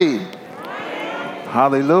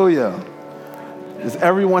Hallelujah. Does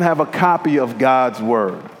everyone have a copy of God's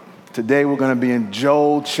word? Today we're going to be in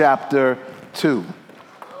Joel chapter 2.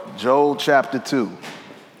 Joel chapter 2.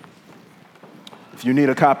 If you need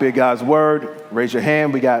a copy of God's word, raise your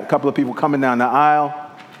hand. We got a couple of people coming down the aisle.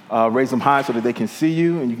 Raise them high so that they can see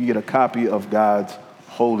you, and you can get a copy of God's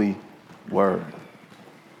holy word.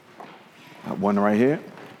 Got one right here.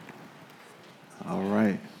 All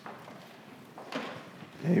right.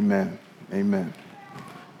 Amen. Amen.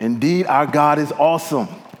 Indeed, our God is awesome.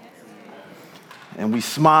 And we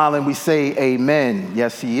smile and we say, amen.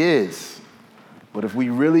 Yes, he is. But if we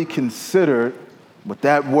really consider what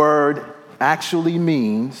that word actually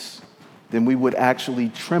means, then we would actually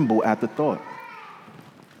tremble at the thought.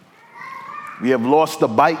 We have lost the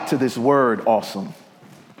bite to this word, awesome.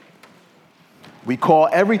 We call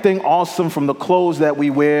everything awesome, from the clothes that we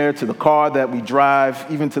wear to the car that we drive,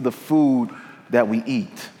 even to the food that we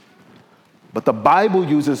eat. But the Bible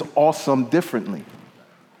uses awesome differently.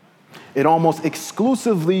 It almost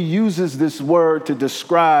exclusively uses this word to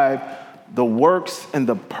describe the works and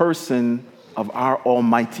the person of our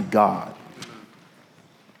Almighty God.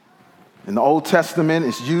 In the Old Testament,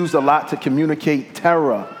 it's used a lot to communicate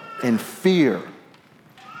terror and fear.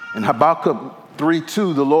 In Habakkuk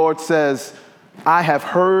 3:2, the Lord says, I have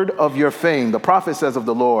heard of your fame. The prophet says of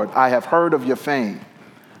the Lord, I have heard of your fame.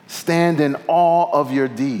 Stand in awe of your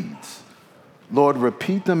deeds. Lord,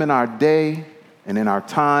 repeat them in our day and in our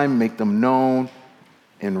time. Make them known.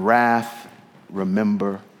 In wrath,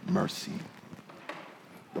 remember mercy.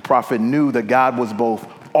 The prophet knew that God was both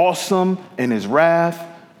awesome in his wrath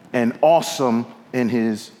and awesome in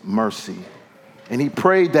his mercy. And he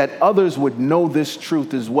prayed that others would know this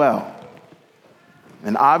truth as well.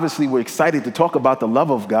 And obviously, we're excited to talk about the love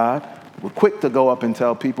of God. We're quick to go up and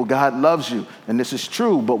tell people God loves you. And this is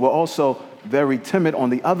true, but we're also very timid, on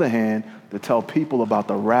the other hand, to tell people about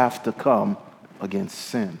the wrath to come against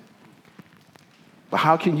sin. But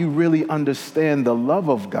how can you really understand the love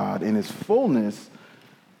of God in his fullness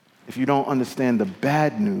if you don't understand the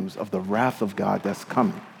bad news of the wrath of God that's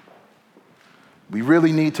coming? We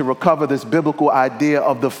really need to recover this biblical idea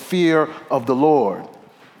of the fear of the Lord.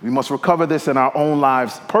 We must recover this in our own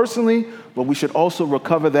lives personally, but we should also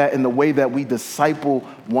recover that in the way that we disciple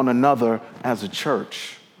one another as a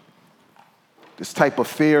church. This type of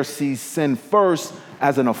fear sees sin first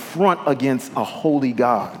as an affront against a holy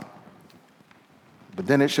God. But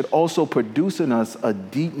then it should also produce in us a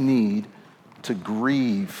deep need to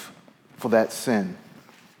grieve for that sin,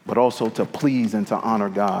 but also to please and to honor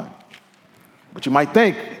God. But you might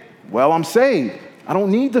think, well, I'm saved. I don't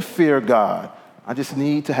need to fear God. I just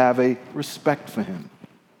need to have a respect for him.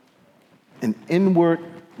 An inward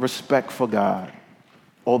respect for God,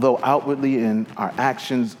 although outwardly in our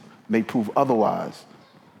actions may prove otherwise.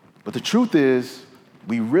 But the truth is,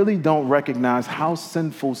 we really don't recognize how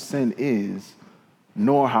sinful sin is,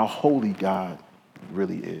 nor how holy God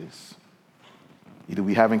really is. Either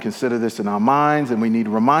we haven't considered this in our minds and we need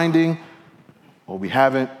reminding, or we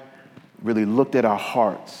haven't really looked at our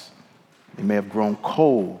hearts. They may have grown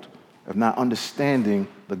cold of not understanding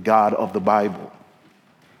the God of the Bible.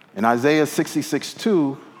 In Isaiah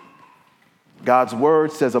 66:2, God's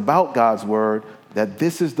word says about God's word that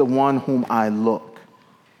this is the one whom I look,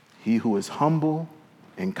 he who is humble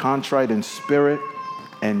and contrite in spirit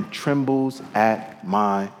and trembles at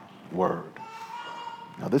my word.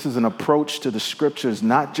 Now, this is an approach to the scriptures,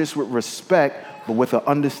 not just with respect, but with an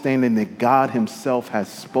understanding that God himself has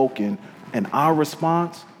spoken, and our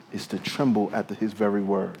response is to tremble at his very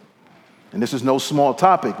word. And this is no small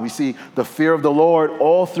topic. We see the fear of the Lord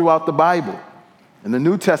all throughout the Bible. In the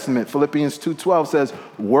New Testament, Philippians 2:12 says,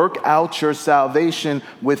 work out your salvation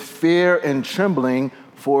with fear and trembling,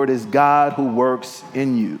 for it is God who works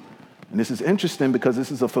in you. And this is interesting because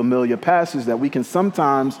this is a familiar passage that we can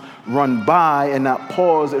sometimes run by and not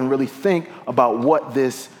pause and really think about what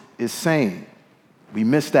this is saying. We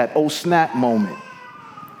miss that oh snap moment.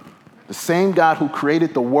 The same God who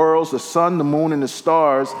created the worlds, the sun, the moon, and the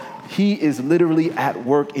stars, he is literally at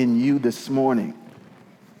work in you this morning.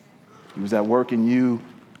 He was at work in you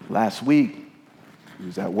last week. He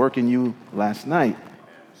was at work in you last night.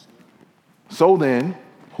 So then,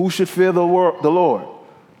 who should fear the Lord?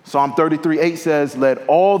 Psalm 33:8 says, let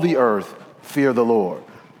all the earth fear the Lord.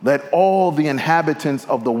 Let all the inhabitants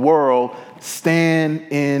of the world stand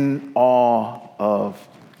in awe of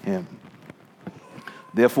him.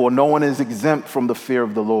 Therefore, no one is exempt from the fear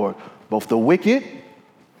of the Lord. Both the wicked,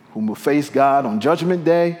 whom will face God on Judgment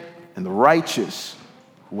Day, and the righteous,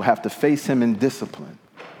 who will have to face him in discipline.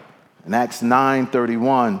 In Acts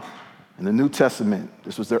 9:31, in the New Testament,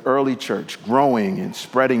 this was the early church growing and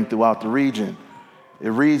spreading throughout the region. It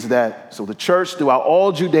reads that, so the church throughout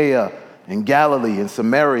all Judea and Galilee and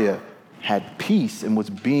Samaria had peace and was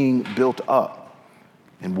being built up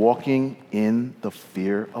and walking in the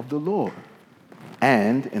fear of the Lord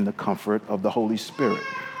and in the comfort of the Holy Spirit.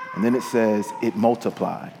 And then it says it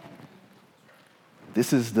multiplied.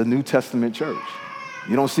 This is the New Testament church.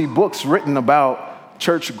 You don't see books written about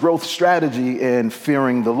church growth strategy and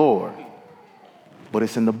fearing the Lord, but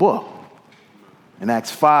it's in the book. In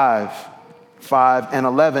Acts 5 and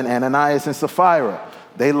 11, Ananias and Sapphira,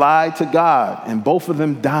 they lied to God, and both of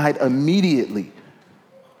them died immediately.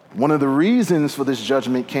 One of the reasons for this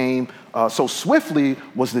judgment came so swiftly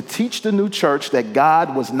was to teach the new church that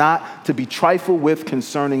God was not to be trifled with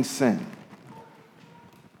concerning sin.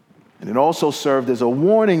 And it also served as a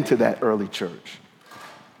warning to that early church.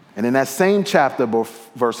 And in that same chapter,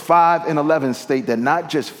 verse 5 and 11 state that not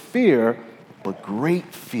just fear, but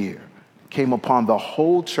great fear came upon the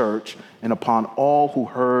whole church and upon all who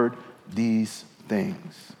heard these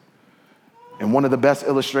things. And one of the best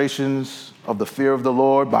illustrations of the fear of the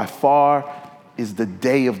Lord by far is the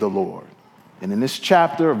day of the Lord. And in this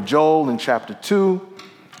chapter of Joel, in chapter 2,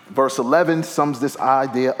 verse 11 sums this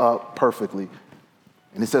idea up perfectly.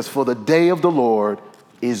 And it says, "For the day of the Lord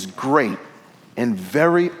is great and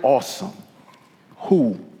very awesome.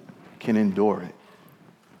 Who can endure it?"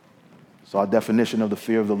 So our definition of the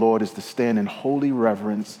fear of the Lord is to stand in holy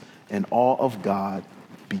reverence and awe of God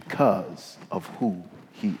because of who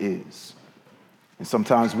he is. And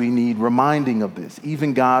sometimes we need reminding of this,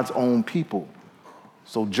 even God's own people.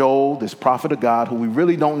 So Joel, this prophet of God, who we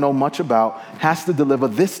really don't know much about, has to deliver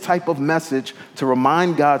this type of message to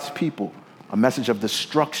remind God's people, a message of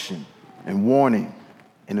destruction and warning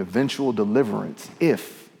and eventual deliverance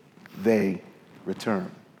if they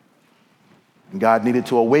return. And God needed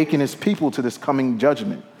to awaken his people to this coming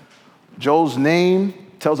judgment. Joel's name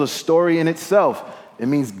tells a story in itself. It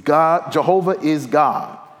means God, Jehovah is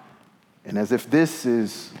God. And as if this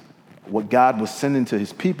is what God was sending to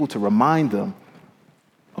his people to remind them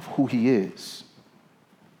of who he is.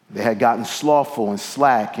 They had gotten slothful and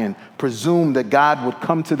slack and presumed that God would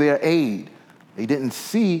come to their aid. They didn't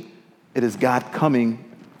see it as God coming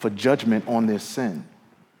for judgment on their sin.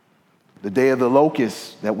 The day of the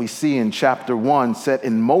locust that we see in chapter 1 set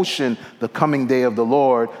in motion the coming day of the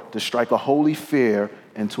Lord to strike a holy fear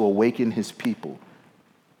and to awaken his people.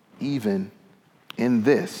 Even in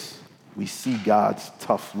this, we see God's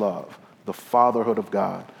tough love, the fatherhood of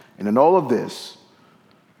God. And in all of this,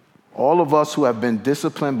 all of us who have been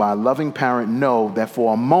disciplined by a loving parent know that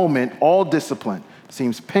for a moment, all discipline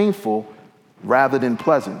seems painful rather than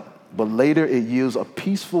pleasant, but later it yields a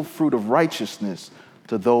peaceful fruit of righteousness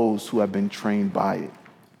to those who have been trained by it.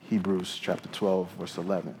 Hebrews chapter 12, verse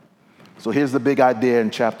 11. So here's the big idea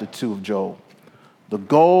in chapter 2 of Joel. The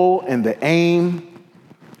goal and the aim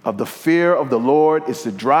of the fear of the Lord is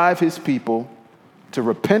to drive his people to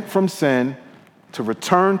repent from sin, to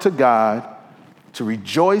return to God, to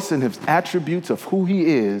rejoice in his attributes of who he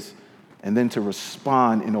is, and then to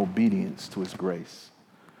respond in obedience to his grace.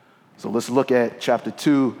 So let's look at chapter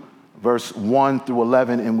 2, verse 1 through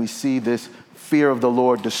 11, and we see this fear of the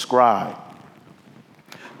Lord described.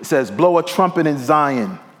 It says, "Blow a trumpet in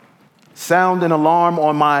Zion, sound an alarm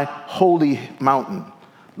on my holy mountain.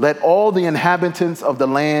 Let all the inhabitants of the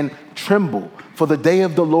land tremble, for the day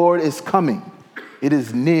of the Lord is coming. It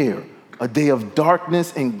is near, a day of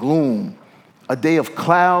darkness and gloom, a day of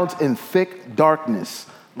clouds and thick darkness.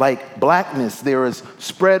 Like blackness, there is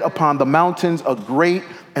spread upon the mountains a great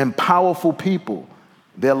and powerful people.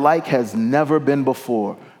 Their like has never been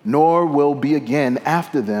before, nor will be again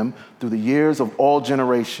after them through the years of all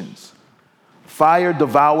generations. Fire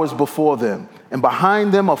devours before them, and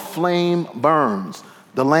behind them a flame burns.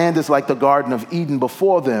 The land is like the Garden of Eden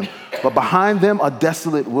before them, but behind them a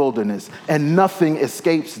desolate wilderness, and nothing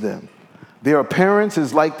escapes them. Their appearance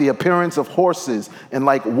is like the appearance of horses, and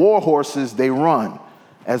like war horses they run.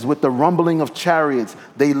 As with the rumbling of chariots,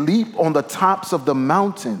 they leap on the tops of the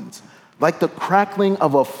mountains, like the crackling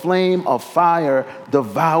of a flame of fire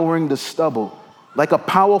devouring the stubble, like a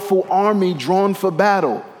powerful army drawn for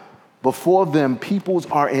battle. Before them, peoples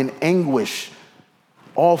are in anguish.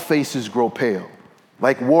 All faces grow pale.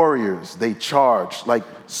 Like warriors, they charge. Like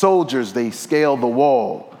soldiers, they scale the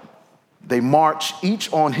wall. They march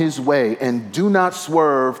each on his way and do not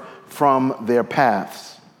swerve from their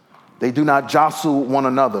paths. They do not jostle one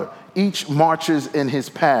another. Each marches in his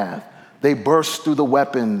path. They burst through the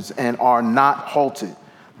weapons and are not halted.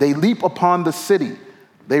 They leap upon the city.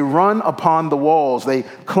 They run upon the walls. They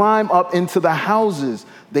climb up into the houses.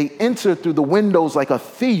 They enter through the windows like a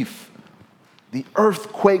thief. The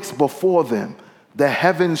earth quakes before them. The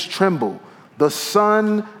heavens tremble. The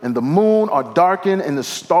sun and the moon are darkened, and the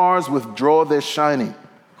stars withdraw their shining.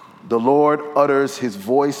 The Lord utters his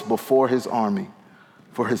voice before his army,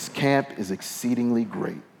 for his camp is exceedingly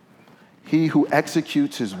great. He who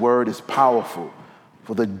executes his word is powerful,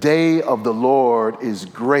 for the day of the Lord is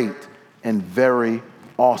great and very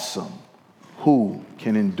awesome. Who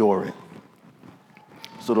can endure it?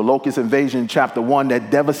 So the locust invasion, chapter 1,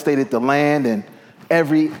 that devastated the land and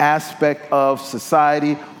every aspect of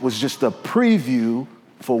society, was just a preview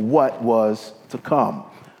for what was to come.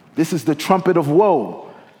 This is the trumpet of woe.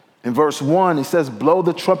 In verse 1, it says, blow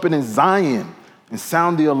the trumpet in Zion and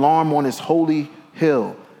sound the alarm on his holy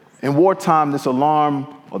hill. In wartime, this alarm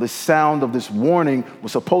or the sound of this warning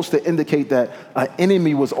was supposed to indicate that an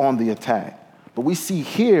enemy was on the attack. But we see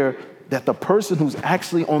here that the person who's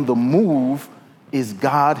actually on the move is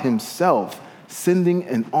God himself, sending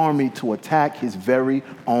an army to attack his very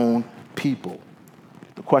own people.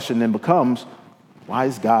 The question then becomes, why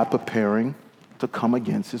is God preparing to come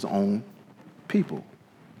against his own people?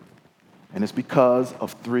 And it's because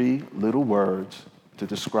of three little words to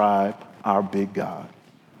describe our big God.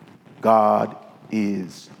 God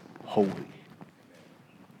is holy.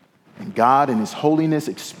 And God in his holiness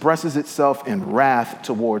expresses itself in wrath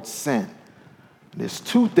towards sin. There's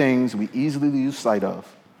two things we easily lose sight of: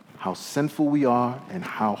 how sinful we are and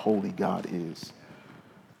how holy God is.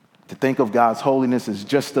 To think of God's holiness as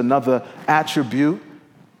just another attribute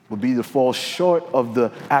would be to fall short of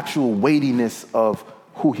the actual weightiness of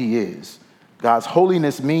who he is. God's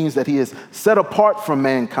holiness means that he is set apart from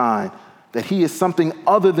mankind, that he is something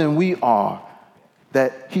other than we are,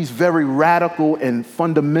 that he's very radical and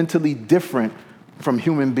fundamentally different from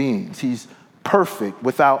human beings. He's perfect,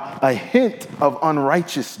 without a hint of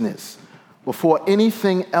unrighteousness. Before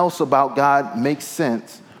anything else about God makes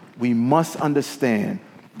sense, we must understand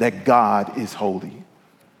that God is holy.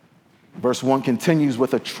 Verse 1 continues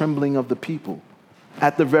with a trembling of the people.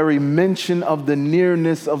 At the very mention of the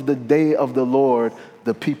nearness of the day of the Lord,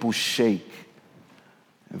 the people shake.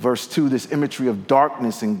 In verse 2, this imagery of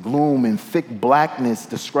darkness and gloom and thick blackness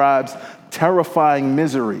describes terrifying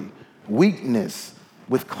misery, weakness,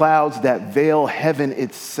 with clouds that veil heaven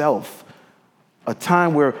itself. A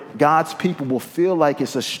time where God's people will feel like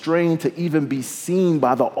it's a strain to even be seen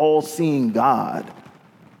by the all-seeing God.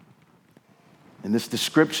 In this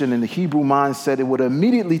description, in the Hebrew mindset, it would have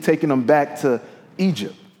immediately taken them back to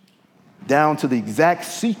Egypt, down to the exact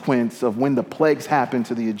sequence of when the plagues happened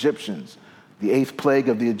to the Egyptians. The 8th plague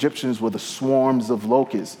of the Egyptians were the swarms of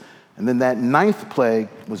locusts. And then that 9th plague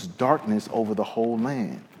was darkness over the whole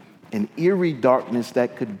land, an eerie darkness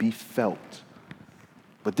that could be felt.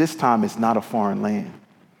 But this time it's not a foreign land.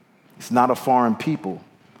 It's not a foreign people.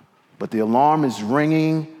 But the alarm is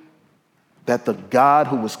ringing that the God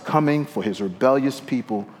who was coming for his rebellious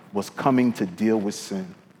people was coming to deal with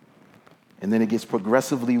sin. And then it gets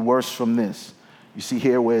progressively worse from this. You see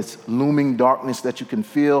here where it's looming darkness that you can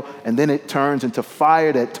feel, and then it turns into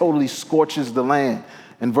fire that totally scorches the land.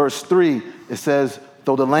 In verse 3, it says,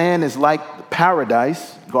 though the land is like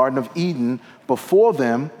paradise, Garden of Eden, before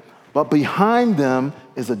them, but behind them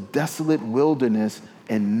is a desolate wilderness,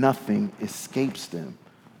 and nothing escapes them.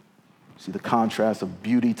 See the contrast of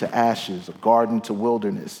beauty to ashes, a garden to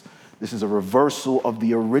wilderness. This is a reversal of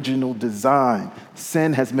the original design.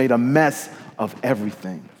 Sin has made a mess of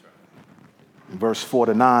everything. In verse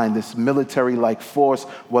 4-9, this military-like force,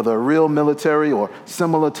 whether real military or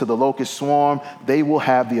similar to the locust swarm, they will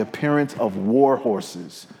have the appearance of war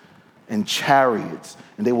horses and chariots,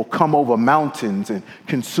 and they will come over mountains and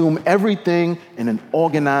consume everything in an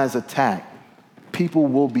organized attack. People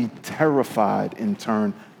will be terrified and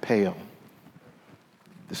turn pale.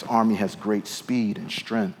 This army has great speed and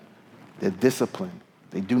strength. They're disciplined.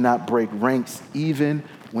 They do not break ranks even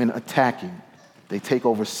when attacking. They take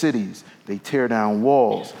over cities. They tear down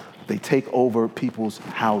walls. They take over people's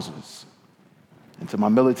houses. And to my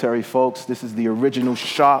military folks, this is the original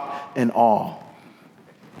shock and awe.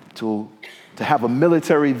 To have a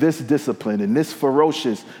military this disciplined and this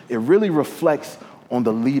ferocious, it really reflects on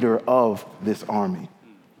the leader of this army.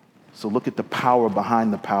 So look at the power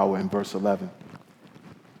behind the power in verse 11.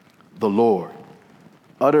 The Lord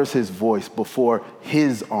utters his voice before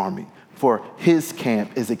his army, for his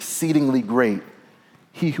camp is exceedingly great.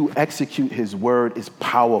 He who executes his word is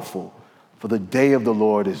powerful, for the day of the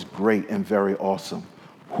Lord is great and very awesome.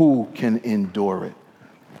 Who can endure it?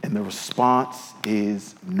 And the response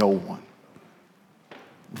is no one.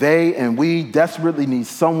 They and we desperately need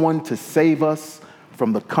someone to save us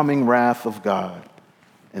from the coming wrath of God.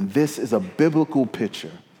 And this is a biblical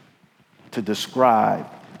picture to describe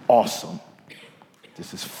awesome.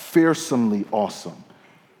 This is fearsomely awesome.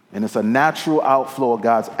 And it's a natural outflow of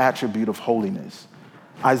God's attribute of holiness.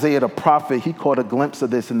 Isaiah the prophet, he caught a glimpse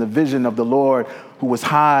of this in the vision of the Lord who was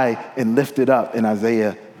high and lifted up in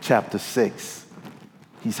Isaiah chapter 6.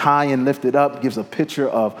 He's high and lifted up, gives a picture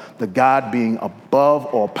of the God being above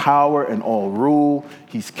all power and all rule.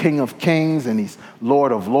 He's King of kings and he's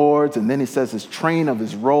Lord of lords. And then he says his train of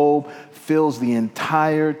his robe fills the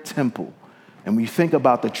entire temple. And when you think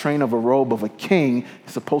about the train of a robe of a king,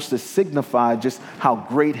 it's supposed to signify just how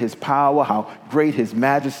great his power, how great his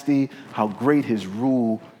majesty, how great his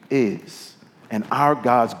rule is. And our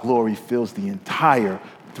God's glory fills the entire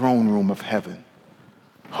throne room of heaven.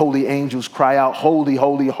 Holy angels cry out, holy,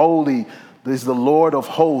 holy, holy is the Lord of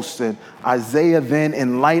hosts. And Isaiah then,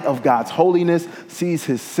 in light of God's holiness, sees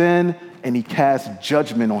his sin and he casts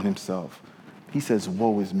judgment on himself. He says,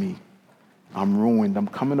 woe is me. I'm ruined. I'm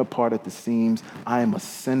coming apart at the seams. I am a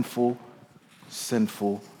sinful,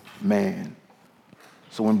 sinful man.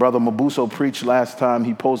 So when Brother Mabuso preached last time,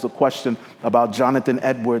 he posed a question about Jonathan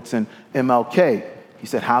Edwards and MLK. He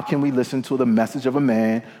said, how can we listen to the message of a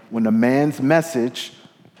man when the man's message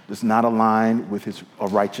does not align with a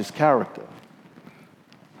righteous character?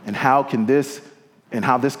 And how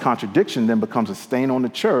this contradiction then becomes a stain on the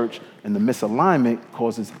church, and the misalignment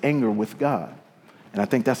causes anger with God. And I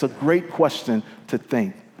think that's a great question to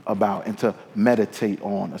think about and to meditate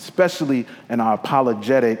on, especially in our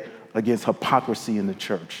apologetic against hypocrisy in the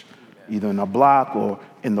church, either in a block or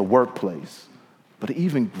in the workplace. But an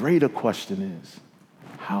even greater question is,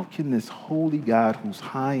 how can this holy God who's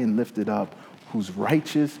high and lifted up, who's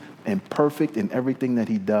righteous and perfect in everything that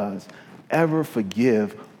he does, ever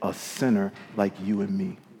forgive a sinner like you and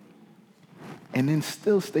me? And then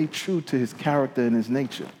still stay true to his character and his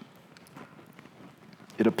nature.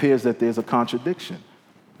 It appears that there's a contradiction.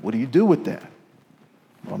 What do you do with that?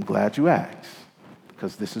 Well, I'm glad you asked,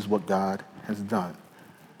 because this is what God has done.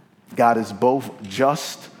 God is both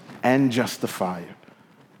just and justifier.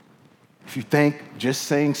 If you think just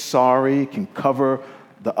saying sorry can cover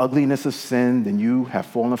the ugliness of sin, then you have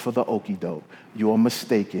fallen for the okie doke. You are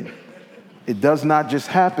mistaken. It does not just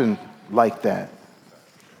happen like that.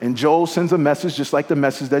 And Joel sends a message just like the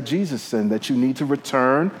message that Jesus sent, that you need to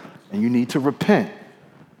return and you need to repent.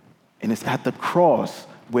 And it's at the cross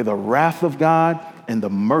where the wrath of God and the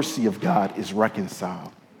mercy of God is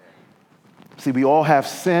reconciled. See, we all have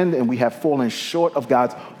sinned and we have fallen short of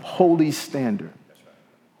God's holy standard.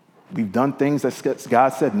 We've done things that God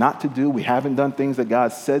said not to do. We haven't done things that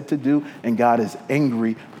God said to do, and God is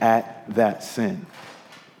angry at that sin.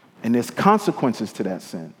 And there's consequences to that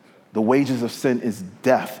sin. The wages of sin is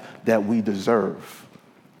death that we deserve.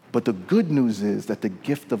 But the good news is that the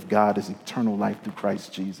gift of God is eternal life through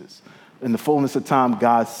Christ Jesus. In the fullness of time,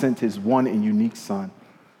 God sent his one and unique Son.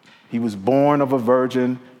 He was born of a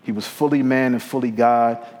virgin. He was fully man and fully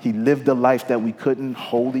God. He lived a life that we couldn't,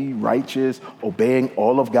 holy, righteous, obeying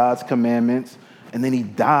all of God's commandments. And then he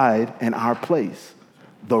died in our place.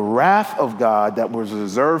 The wrath of God that was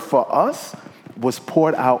reserved for us was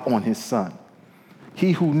poured out on his Son.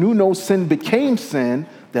 He who knew no sin became sin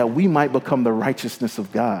that we might become the righteousness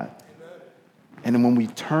of God. And then when we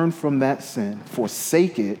turn from that sin,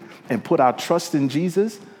 forsake it, and put our trust in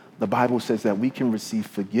Jesus, the Bible says that we can receive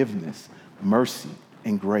forgiveness, mercy,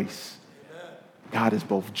 and grace. God is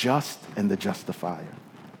both just and the justifier.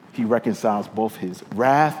 He reconciles both his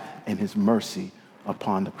wrath and his mercy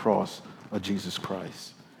upon the cross of Jesus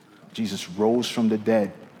Christ. Jesus rose from the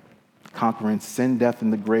dead, conquering sin, death,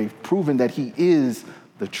 and the grave, proving that he is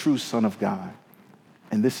the true Son of God.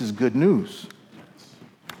 And this is good news.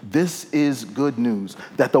 This is good news,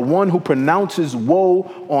 that the one who pronounces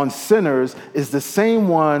woe on sinners is the same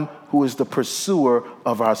one who is the pursuer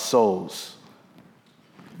of our souls.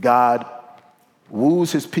 God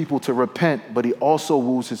woos his people to repent, but he also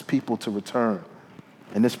woos his people to return.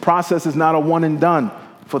 And this process is not a one and done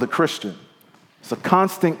for the Christian. It's a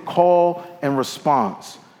constant call and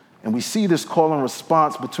response. And we see this call and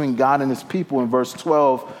response between God and his people in verse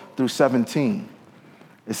 12 through 17.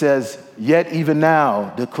 It says, "Yet even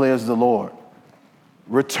now, declares the Lord,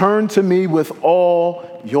 return to me with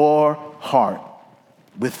all your heart,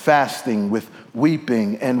 with fasting, with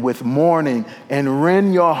weeping, and with mourning, and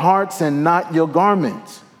rend your hearts and not your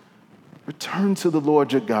garments. Return to the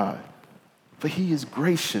Lord your God, for he is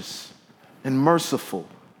gracious and merciful,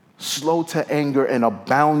 slow to anger and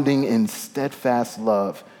abounding in steadfast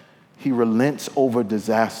love. He relents over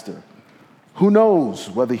disaster. Who knows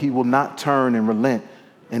whether he will not turn and relent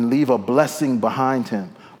and leave a blessing behind him,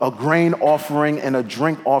 a grain offering and a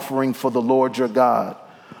drink offering for the Lord your God.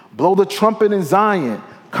 Blow the trumpet in Zion,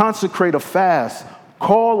 consecrate a fast,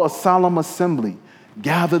 call a solemn assembly,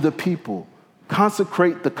 gather the people,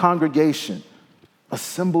 Consecrate the congregation,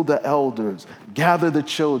 assemble the elders, gather the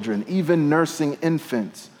children, even nursing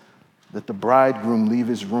infants. Let the bridegroom leave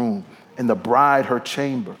his room, and the bride her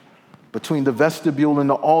chamber. Between the vestibule and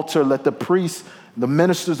the altar, let the priests, the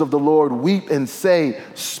ministers of the Lord, weep and say,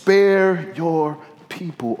 spare your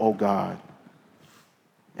people, O God,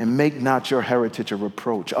 and make not your heritage a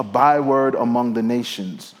reproach, a byword among the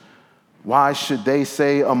nations. Why should they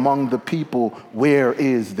say among the people, where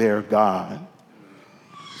is their God?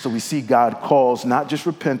 So we see God calls not just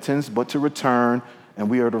repentance, but to return, and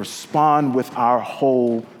we are to respond with our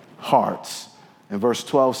whole hearts. And verse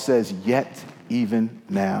 12 says, yet even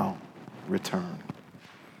now return.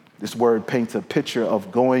 This word paints a picture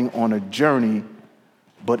of going on a journey,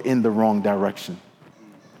 but in the wrong direction.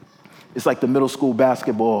 It's like the middle school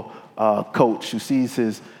basketball coach who sees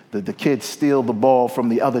the kids steal the ball from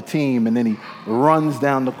the other team, and then he runs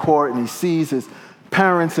down the court and he sees his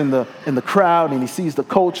parents in the crowd, and he sees the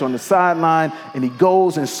coach on the sideline, and he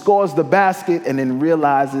goes and scores the basket and then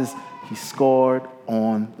realizes he scored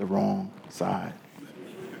on the wrong side.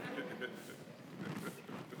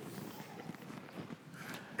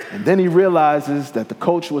 And then he realizes that the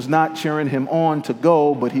coach was not cheering him on to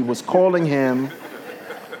go, but he was calling him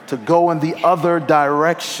to go in the other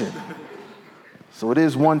direction. So it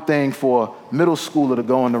is one thing for a middle schooler to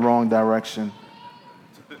go in the wrong direction,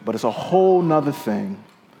 but it's a whole nother thing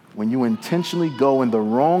when you intentionally go in the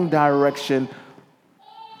wrong direction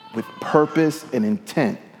with purpose and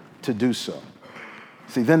intent to do so.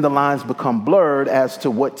 See, then the lines become blurred as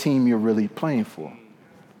to what team you're really playing for.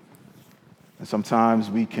 And sometimes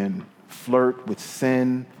we can flirt with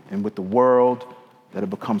sin and with the world that it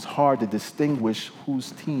becomes hard to distinguish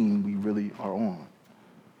whose team we really are on.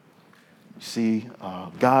 You see,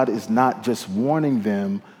 God is not just warning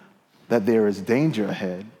them that there is danger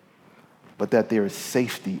ahead, but that there is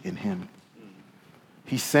safety in him.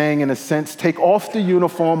 He's saying, in a sense, take off the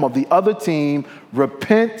uniform of the other team,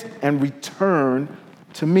 repent and return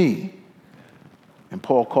to me. And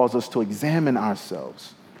Paul calls us to examine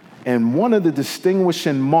ourselves. And one of the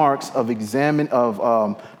distinguishing marks of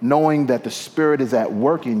knowing that the Spirit is at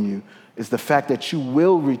work in you is the fact that you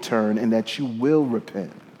will return and that you will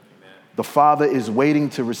repent. Amen. The Father is waiting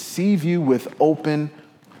to receive you with open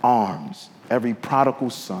arms. Every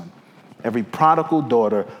prodigal son, every prodigal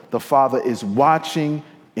daughter, the Father is watching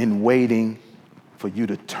and waiting for you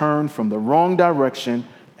to turn from the wrong direction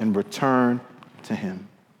and return to him.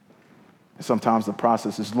 And sometimes the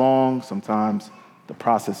process is long, sometimes the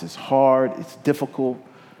process is hard, it's difficult,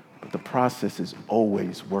 but the process is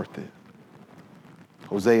always worth it.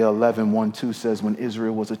 Hosea 11:1-2 says, when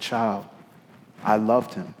Israel was a child, I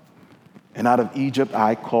loved him, and out of Egypt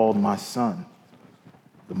I called my son.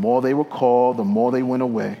 The more they were called, the more they went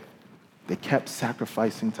away. They kept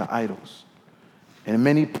sacrificing to idols. And in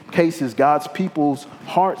many cases, God's people's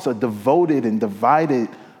hearts are devoted and divided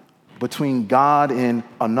between God and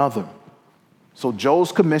another. So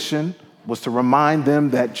Joel's commission was to remind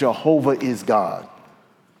them that Jehovah is God.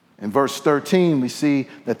 In verse 13, we see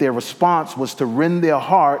that their response was to rend their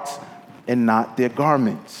hearts and not their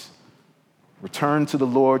garments. Return to the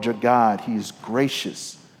Lord your God. He is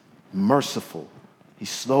gracious, merciful.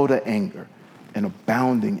 He's slow to anger and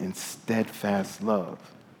abounding in steadfast love.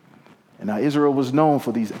 And now Israel was known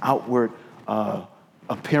for these outward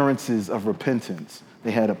appearances of repentance.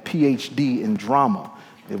 They had a PhD in drama.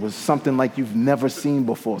 It was something like you've never seen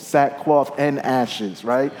before, sackcloth and ashes,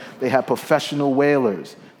 right? They had professional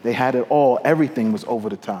wailers. They had it all. Everything was over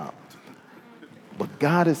the top. But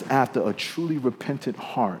God is after a truly repentant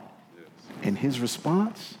heart, and his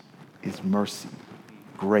response is mercy,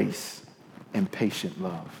 grace, and patient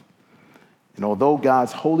love. And although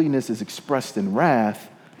God's holiness is expressed in wrath,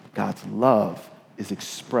 God's love is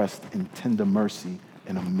expressed in tender mercy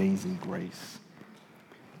and amazing grace.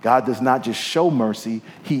 God does not just show mercy,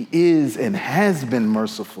 he is and has been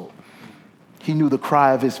merciful. He knew the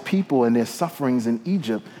cry of his people and their sufferings in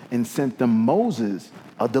Egypt and sent them Moses,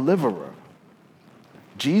 a deliverer.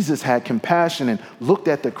 Jesus had compassion and looked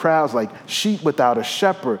at the crowds like sheep without a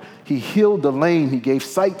shepherd. He healed the lame. He gave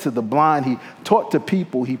sight to the blind. He taught the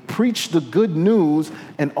people. He preached the good news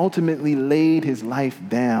and ultimately laid his life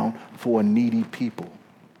down for a needy people.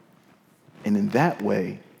 And in that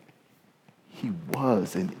way, he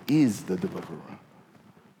was and is the deliverer.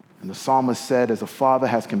 And the psalmist said, as a father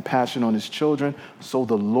has compassion on his children, so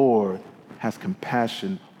the Lord has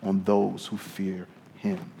compassion on those who fear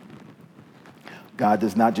him. God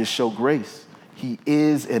does not just show grace. He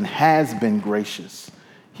is and has been gracious.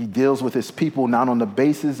 He deals with his people not on the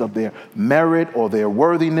basis of their merit or their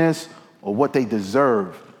worthiness or what they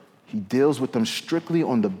deserve. He deals with them strictly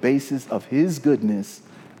on the basis of his goodness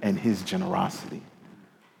and his generosity.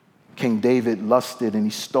 King David lusted and he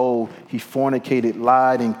stole, he fornicated,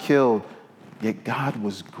 lied, and killed. Yet God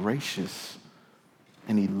was gracious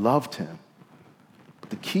and he loved him. But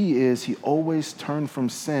the key is he always turned from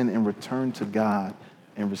sin and returned to God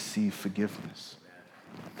and received forgiveness.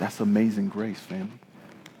 That's amazing grace, family.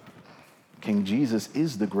 King Jesus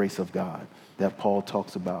is the grace of God that Paul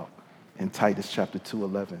talks about in Titus chapter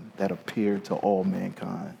 2:11, that appeared to all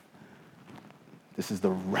mankind. This is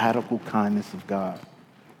the radical kindness of God.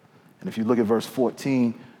 And if you look at verse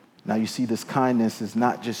 14, now you see this kindness is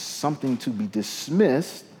not just something to be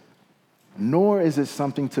dismissed, nor is it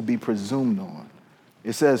something to be presumed on.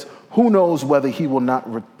 It says, who knows whether he will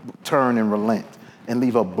not return and relent and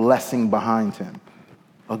leave a blessing behind him,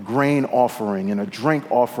 a grain offering and a drink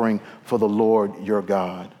offering for the Lord your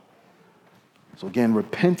God. So again,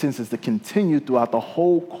 repentance is to continue throughout the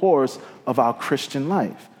whole course of our Christian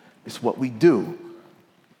life. It's what we do.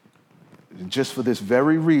 And just for this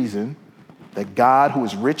very reason, that God, who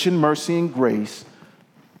is rich in mercy and grace,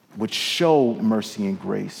 would show mercy and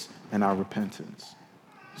grace in our repentance.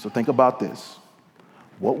 So think about this.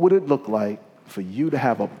 What would it look like for you to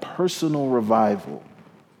have a personal revival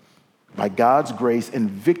by God's grace and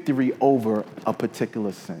victory over a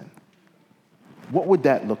particular sin? What would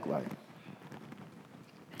that look like?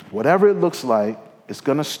 Whatever it looks like, it's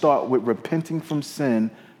going to start with repenting from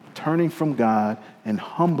sin, turning from God, and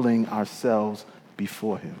humbling ourselves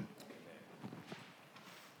before him.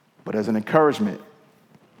 But as an encouragement,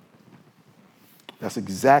 that's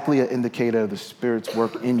exactly an indicator of the Spirit's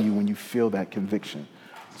work in you when you feel that conviction.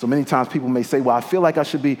 So many times people may say, well, I feel like I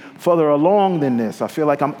should be further along than this. I feel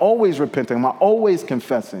like I'm always repenting. I'm always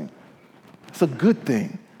confessing. It's a good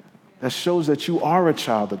thing. That shows that you are a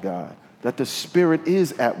child of God, that the Spirit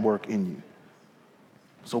is at work in you.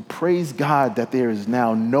 So praise God that there is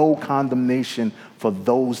now no condemnation for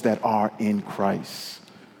those that are in Christ.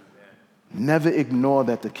 Never ignore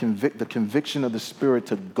that the conviction of the Spirit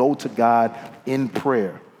to go to God in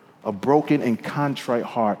prayer. A broken and contrite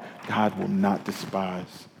heart, God will not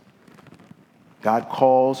despise. God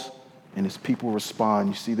calls and his people respond.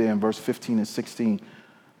 You see there in verse 15 and 16,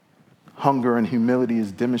 hunger and humility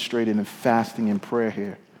is demonstrated in fasting and prayer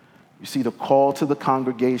here. You see the call to the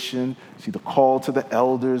congregation, you see the call to the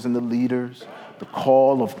elders and the leaders, the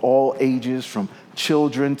call of all ages from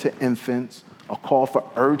children to infants, a call for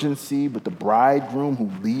urgency with the bridegroom who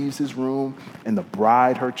leaves his room and the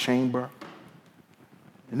bride her chamber.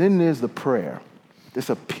 And then there's the prayer, this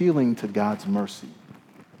appealing to God's mercy.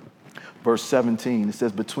 Verse 17, it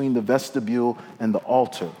says, between the vestibule and the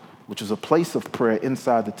altar, which is a place of prayer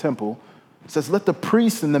inside the temple, it says, let the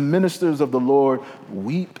priests and the ministers of the Lord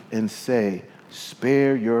weep and say,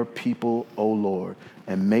 spare your people, O Lord,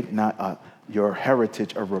 and make not your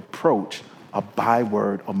heritage a reproach, a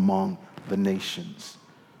byword among the nations.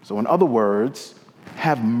 So in other words,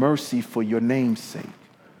 have mercy for your name's sake.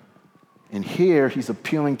 And here he's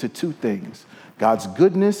appealing to two things, God's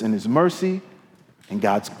goodness and his mercy, and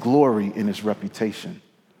God's glory in his reputation.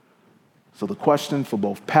 So the question for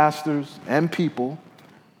both pastors and people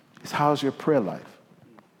is, how's your prayer life?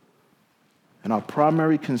 And our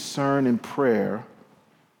primary concern in prayer,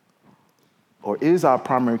 or is our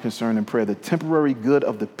primary concern in prayer, the temporary good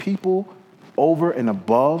of the people over and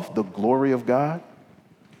above the glory of God?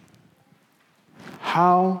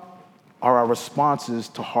 How are our responses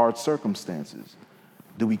to hard circumstances?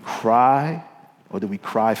 Do we cry or do we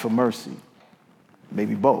cry for mercy?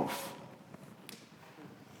 Maybe both.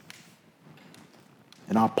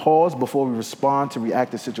 And I'll pause before we respond to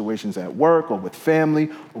react to situations at work or with family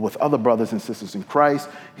or with other brothers and sisters in Christ.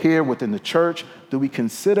 Here within the church, do we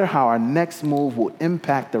consider how our next move will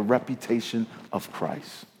impact the reputation of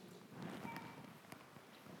Christ?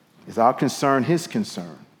 Is our concern his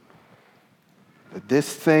concern? That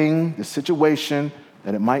this thing, the situation,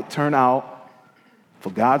 that it might turn out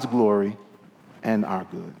for God's glory and our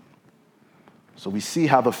good. So we see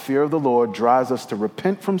how the fear of the Lord drives us to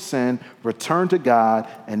repent from sin, return to God,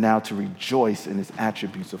 and now to rejoice in his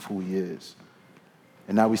attributes of who he is.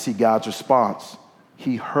 And now we see God's response.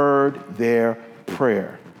 He heard their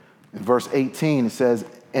prayer. In verse 18, it says,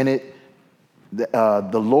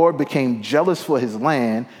 the Lord became jealous for his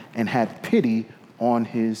land and had pity on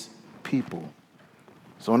his people.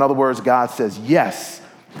 So in other words, God says, yes,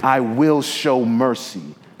 I will show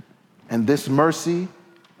mercy. And this mercy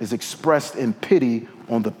is expressed in pity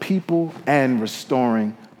on the people and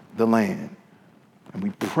restoring the land. And we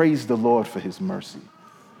praise the Lord for his mercy.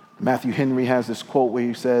 Matthew Henry has this quote where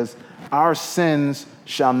he says, our sins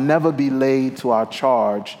shall never be laid to our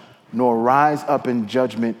charge, nor rise up in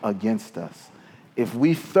judgment against us. If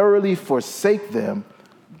we thoroughly forsake them,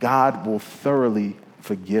 God will thoroughly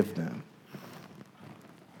forgive them.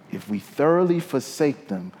 If we thoroughly forsake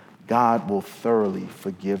them, God will thoroughly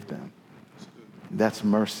forgive them. That's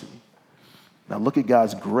mercy. Now look at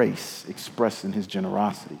God's grace expressed in his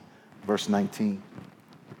generosity. Verse 19.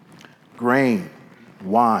 Grain,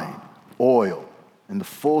 wine, oil, and the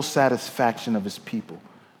full satisfaction of his people,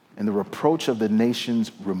 and the reproach of the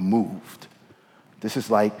nations removed. This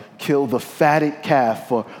is like, kill the fatted calf,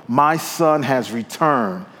 for my son has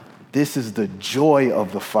returned. This is the joy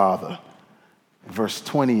of the Father. Verse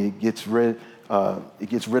 20, it gets rid of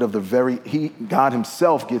God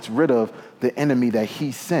himself gets rid of the enemy that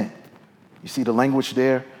he sent. You see the language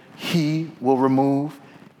there? He will remove,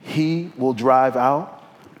 he will drive out,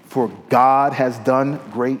 for God has done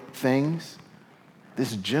great things.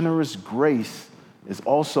 This generous grace is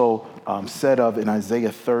also said of in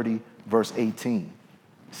Isaiah 30, verse 18.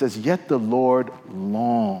 It says, yet the Lord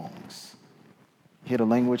longs. Hear the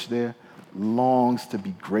language there? Longs to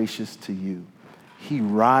be gracious to you. He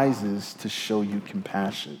rises to show you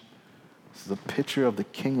compassion. This is a picture of the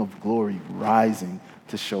King of Glory rising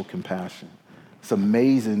to show compassion. It's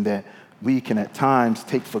amazing that we can at times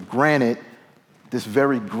take for granted this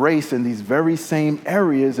very grace in these very same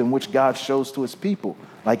areas in which God shows to his people,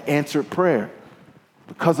 like answered prayer.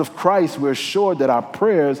 Because of Christ, we're assured that our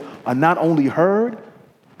prayers are not only heard,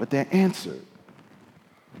 but they're answered.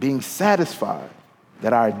 Being satisfied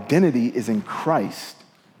that our identity is in Christ,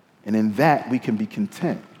 and in that we can be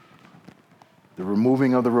content. The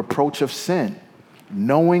removing of the reproach of sin,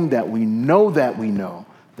 knowing that we know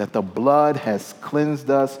that the blood has cleansed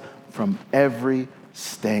us from every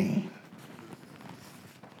stain.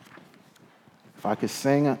 If I could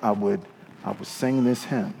sing, I would sing this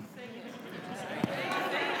hymn.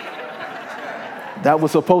 That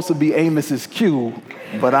was supposed to be Amos's cue,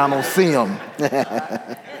 but I don't see him.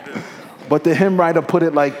 But the hymn writer put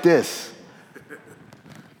it like this.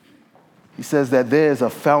 He says that there is a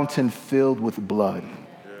fountain filled with blood,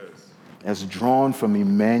 as drawn from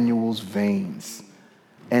Emmanuel's veins,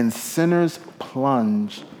 and sinners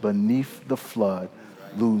plunge beneath the flood,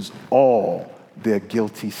 lose all their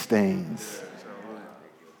guilty stains.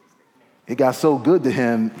 It got so good to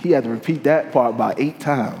him, he had to repeat that part about 8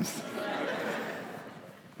 times.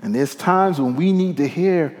 And there's times when we need to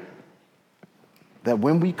hear that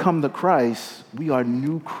when we come to Christ, we are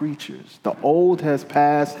new creatures. The old has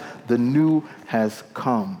passed, the new has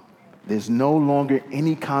come. There's no longer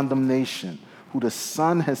any condemnation. Who the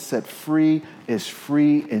Son has set free is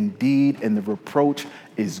free indeed, and the reproach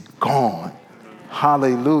is gone.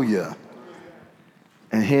 Hallelujah.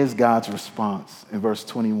 And here's God's response in verse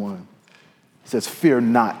 21. It says, fear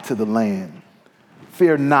not to the land,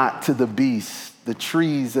 fear not to the beast, the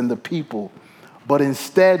trees and the people, but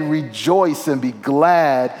instead rejoice and be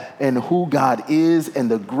glad in who God is and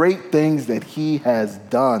the great things that he has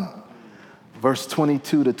done. Verse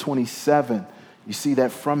 22 to 27, you see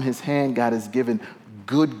that from his hand God has given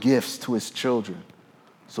good gifts to his children.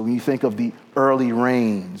 So when you think of the early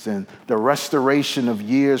rains and the restoration of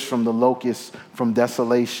years from the locusts, from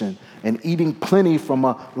desolation, and eating plenty from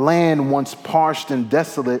a land once parched and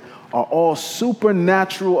desolate are all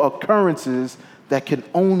supernatural occurrences that can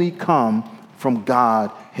only come from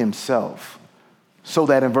God himself. So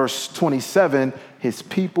that in verse 27, his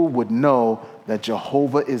people would know that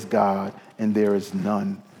Jehovah is God and there is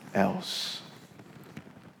none else.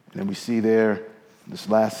 And then we see there, this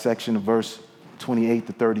last section of verse 28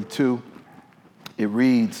 to 32, it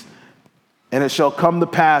reads, and it shall come to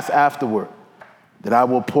pass afterward that I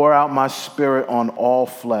will pour out my spirit on all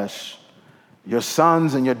flesh. Your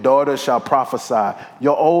sons and your daughters shall prophesy.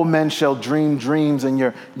 Your old men shall dream dreams, and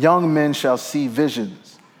your young men shall see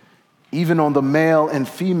visions. Even on the male and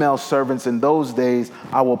female servants in those days,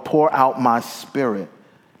 I will pour out my spirit,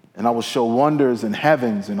 and I will show wonders in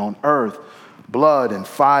heavens and on earth, blood and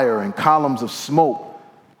fire and columns of smoke.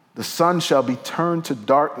 The sun shall be turned to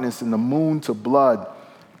darkness and the moon to blood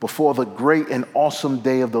before the great and awesome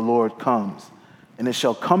day of the Lord comes. And it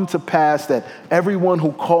shall come to pass that everyone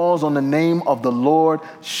who calls on the name of the Lord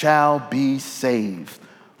shall be saved.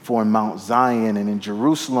 For in Mount Zion and in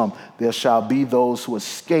Jerusalem there shall be those who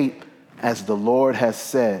escape, as the Lord has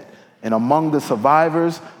said. And among the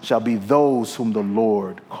survivors shall be those whom the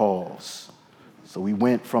Lord calls. So we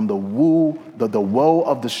went from the woe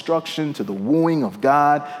of destruction to the wooing of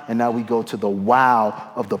God, and now we go to the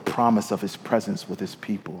wow of the promise of his presence with his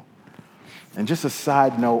people. And just a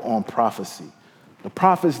side note on prophecy. The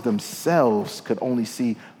prophets themselves could only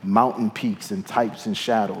see mountain peaks and types and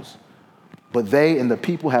shadows. But they and the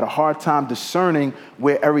people had a hard time discerning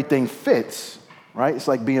where everything fits, right? It's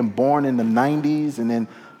like being born in the 90s and then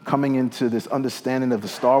coming into this understanding of the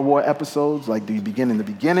Star Wars episodes. Like, do you begin in the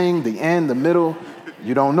beginning, the end, the middle?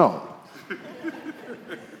 You don't know.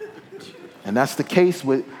 And that's the case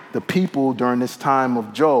with the people during this time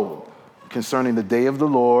of Joel concerning the day of the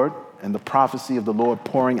Lord and the prophecy of the Lord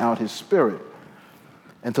pouring out his Spirit.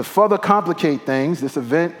 And to further complicate things, this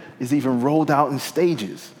event is even rolled out in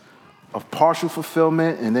stages of partial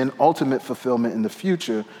fulfillment and then ultimate fulfillment in the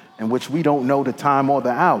future, in which we don't know the time or the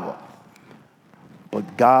hour.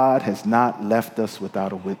 But God has not left us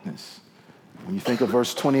without a witness. When you think of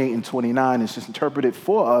verse 28 and 29, it's just interpreted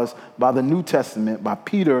for us by the New Testament, by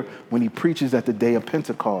Peter, when he preaches at the day of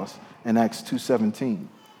Pentecost in Acts 2:17.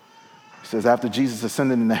 It says, after Jesus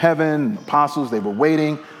ascended into heaven, the apostles, they were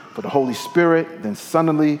waiting for the Holy Spirit. Then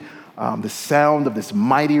suddenly, the sound of this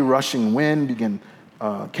mighty rushing wind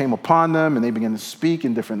came upon them, and they began to speak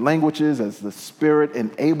in different languages as the Spirit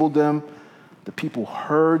enabled them. The people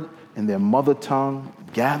heard in their mother tongue,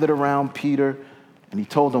 gathered around Peter, and he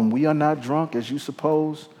told them, we are not drunk as you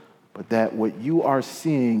suppose, but that what you are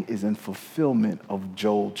seeing is in fulfillment of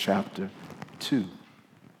Joel chapter 2.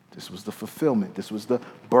 This was the fulfillment. This was the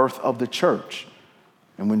birth of the church.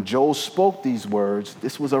 And when Joel spoke these words,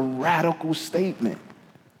 this was a radical statement,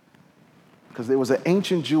 because there was an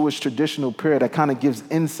ancient Jewish traditional period that kind of gives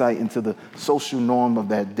insight into the social norm of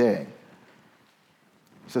that day.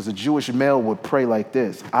 It says a Jewish male would pray like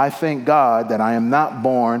this: I thank God that I am not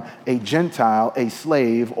born a Gentile, a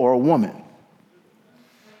slave, or a woman.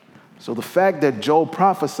 So the fact that Joel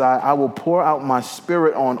prophesied, I will pour out my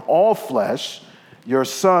Spirit on all flesh, your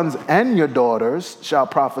sons and your daughters shall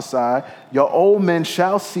prophesy, your old men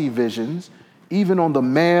shall see visions, even on the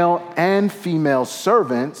male and female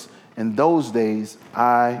servants. In those days,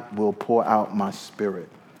 I will pour out my Spirit.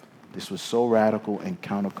 This was so radical and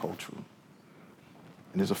countercultural.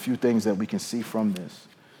 And there's a few things that we can see from this.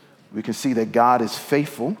 We can see that God is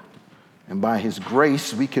faithful, and by his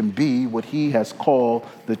grace, we can be what he has called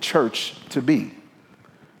the church to be.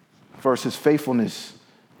 First, his faithfulness,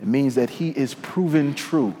 it means that he is proven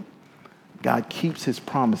true. God keeps his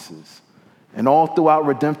promises. And all throughout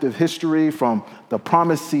redemptive history, from the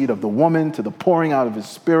promised seed of the woman to the pouring out of his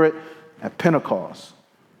Spirit at Pentecost.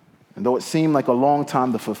 And though it seemed like a long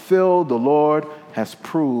time to fulfill, the Lord has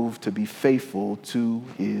proved to be faithful to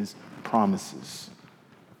his promises.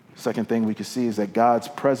 Second thing we can see is that God's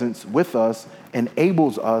presence with us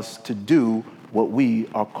enables us to do what we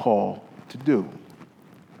are called to do.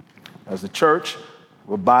 As the church,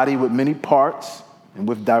 we're a body with many parts and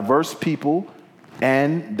with diverse people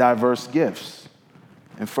and diverse gifts.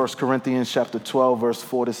 In 1 Corinthians chapter 12, verse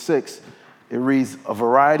 4-6, it reads, a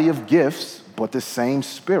variety of gifts, but the same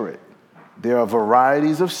Spirit. There are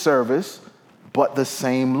varieties of service, but the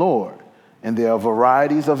same Lord. And there are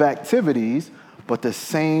varieties of activities, but the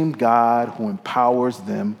same God who empowers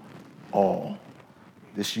them all.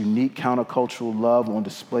 This unique countercultural love on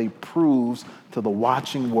display proves to the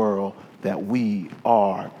watching world that we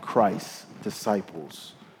are Christ's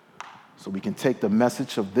disciples. So we can take the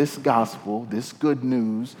message of this gospel, this good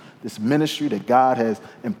news, this ministry that God has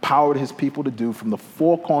empowered his people to do from the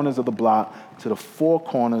four corners of the block to the four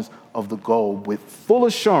corners of the globe with full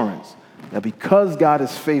assurance that because God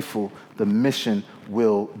is faithful, the mission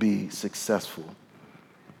will be successful.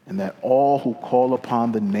 And that all who call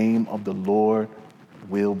upon the name of the Lord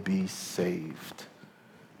will be saved.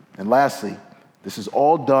 And lastly, this is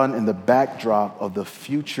all done in the backdrop of the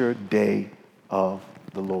future day of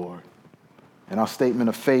the Lord. In our statement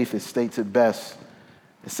of faith, it states it best.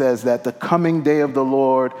 It says that the coming day of the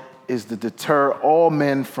Lord is to deter all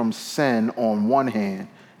men from sin on one hand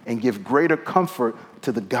and give greater comfort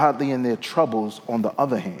to the godly in their troubles on the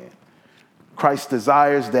other hand. Christ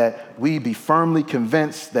desires that we be firmly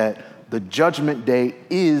convinced that the judgment day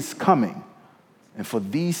is coming. And for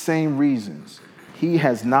these same reasons, he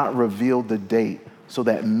has not revealed the date so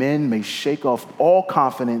that men may shake off all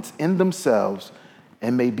confidence in themselves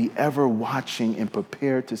and may be ever watching and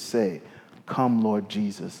prepared to say, come, Lord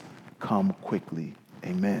Jesus, come quickly.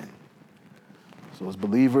 Amen. So as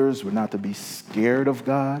believers, we're not to be scared of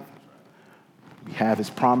God. We have his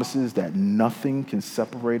promises that nothing can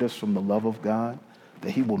separate us from the love of God, that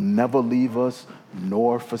he will never leave us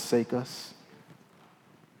nor forsake us.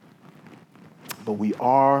 But we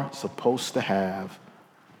are supposed to have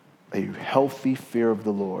a healthy fear of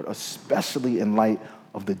the Lord, especially in light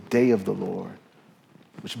of the day of the Lord,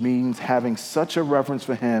 which means having such a reverence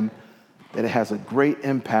for him that it has a great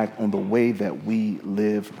impact on the way that we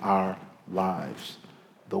live our lives.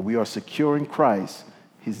 Though we are secure in Christ,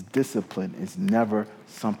 His discipline is never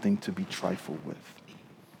something to be trifled with.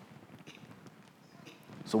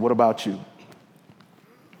 So what about you?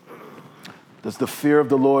 Does the fear of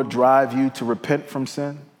the Lord drive you to repent from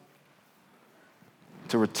sin?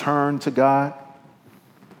 To return to God?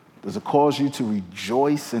 Does it cause you to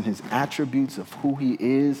rejoice in his attributes of who he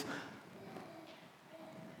is,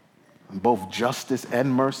 in both justice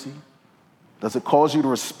and mercy? Does it cause you to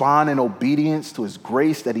respond in obedience to his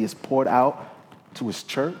grace that he has poured out to his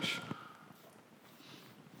church?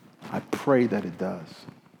 I pray that it does.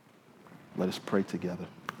 Let us pray together.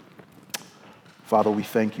 Father, we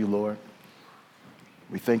thank you, Lord.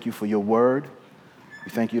 We thank you for your word.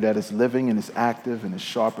 We thank you that it's living and it's active and it's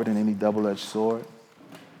sharper than any double-edged sword.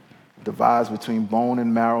 It divides between bone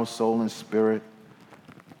and marrow, soul and spirit,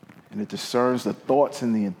 and it discerns the thoughts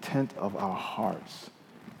and the intent of our hearts.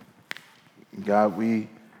 God, we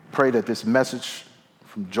pray that this message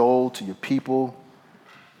from Joel to your people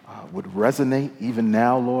would resonate even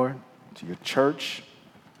now, Lord, to your church.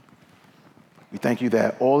 We thank you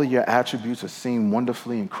that all of your attributes are seen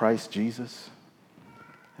wonderfully in Christ Jesus.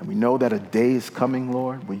 And we know that a day is coming,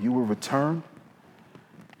 Lord, where you will return.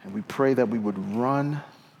 And we pray that we would run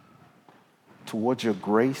towards your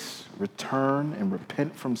grace, return and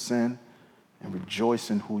repent from sin, and rejoice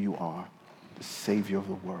in who you are, the Savior of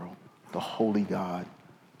the world, the holy God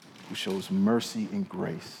who shows mercy and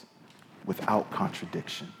grace without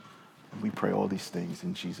contradiction. And we pray all these things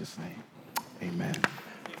in Jesus' name. Amen.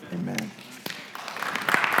 Amen.